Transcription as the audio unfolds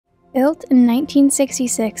Built in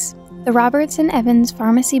 1966, the Robertson Evans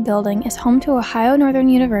Pharmacy Building is home to Ohio Northern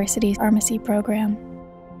University's pharmacy program.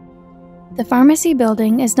 The pharmacy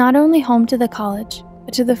building is not only home to the college,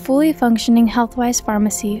 but to the fully functioning Healthwise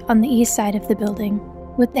Pharmacy on the east side of the building,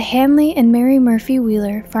 with the Hanley and Mary Murphy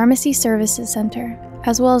Wheeler Pharmacy Services Center,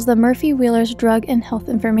 as well as the Murphy Wheeler's Drug and Health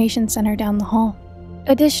Information Center down the hall.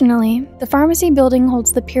 Additionally, the pharmacy building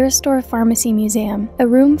holds the Purestor Pharmacy Museum, a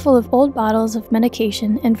room full of old bottles of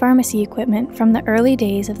medication and pharmacy equipment from the early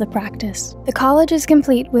days of the practice. The college is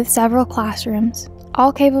complete with several classrooms,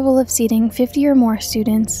 all capable of seating 50 or more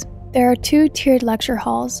students. There are 2 tiered lecture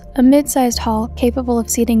halls, a mid-sized hall capable of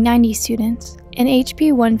seating 90 students, and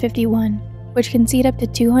HP 151, which can seat up to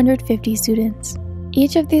 250 students.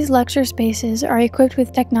 Each of these lecture spaces are equipped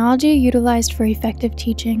with technology utilized for effective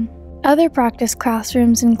teaching. Other practice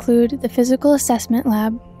classrooms include the Physical Assessment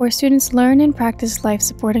Lab, where students learn and practice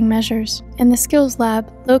life-supporting measures, and the Skills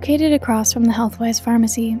Lab, located across from the Healthwise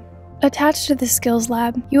Pharmacy. Attached to the Skills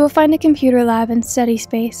Lab, you will find a computer lab and study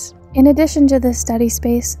space. In addition to this study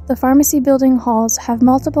space, the pharmacy building halls have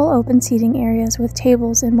multiple open seating areas with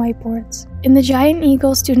tables and whiteboards. In the Giant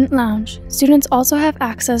Eagle Student Lounge, students also have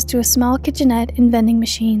access to a small kitchenette and vending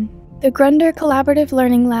machine. The Grunder Collaborative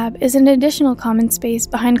Learning Lab is an additional common space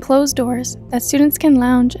behind closed doors that students can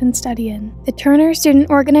lounge and study in. The Turner Student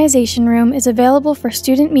Organization Room is available for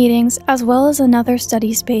student meetings as well as another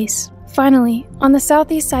study space. Finally, on the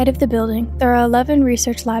southeast side of the building, there are 11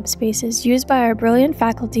 research lab spaces used by our brilliant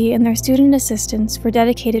faculty and their student assistants for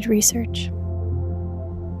dedicated research.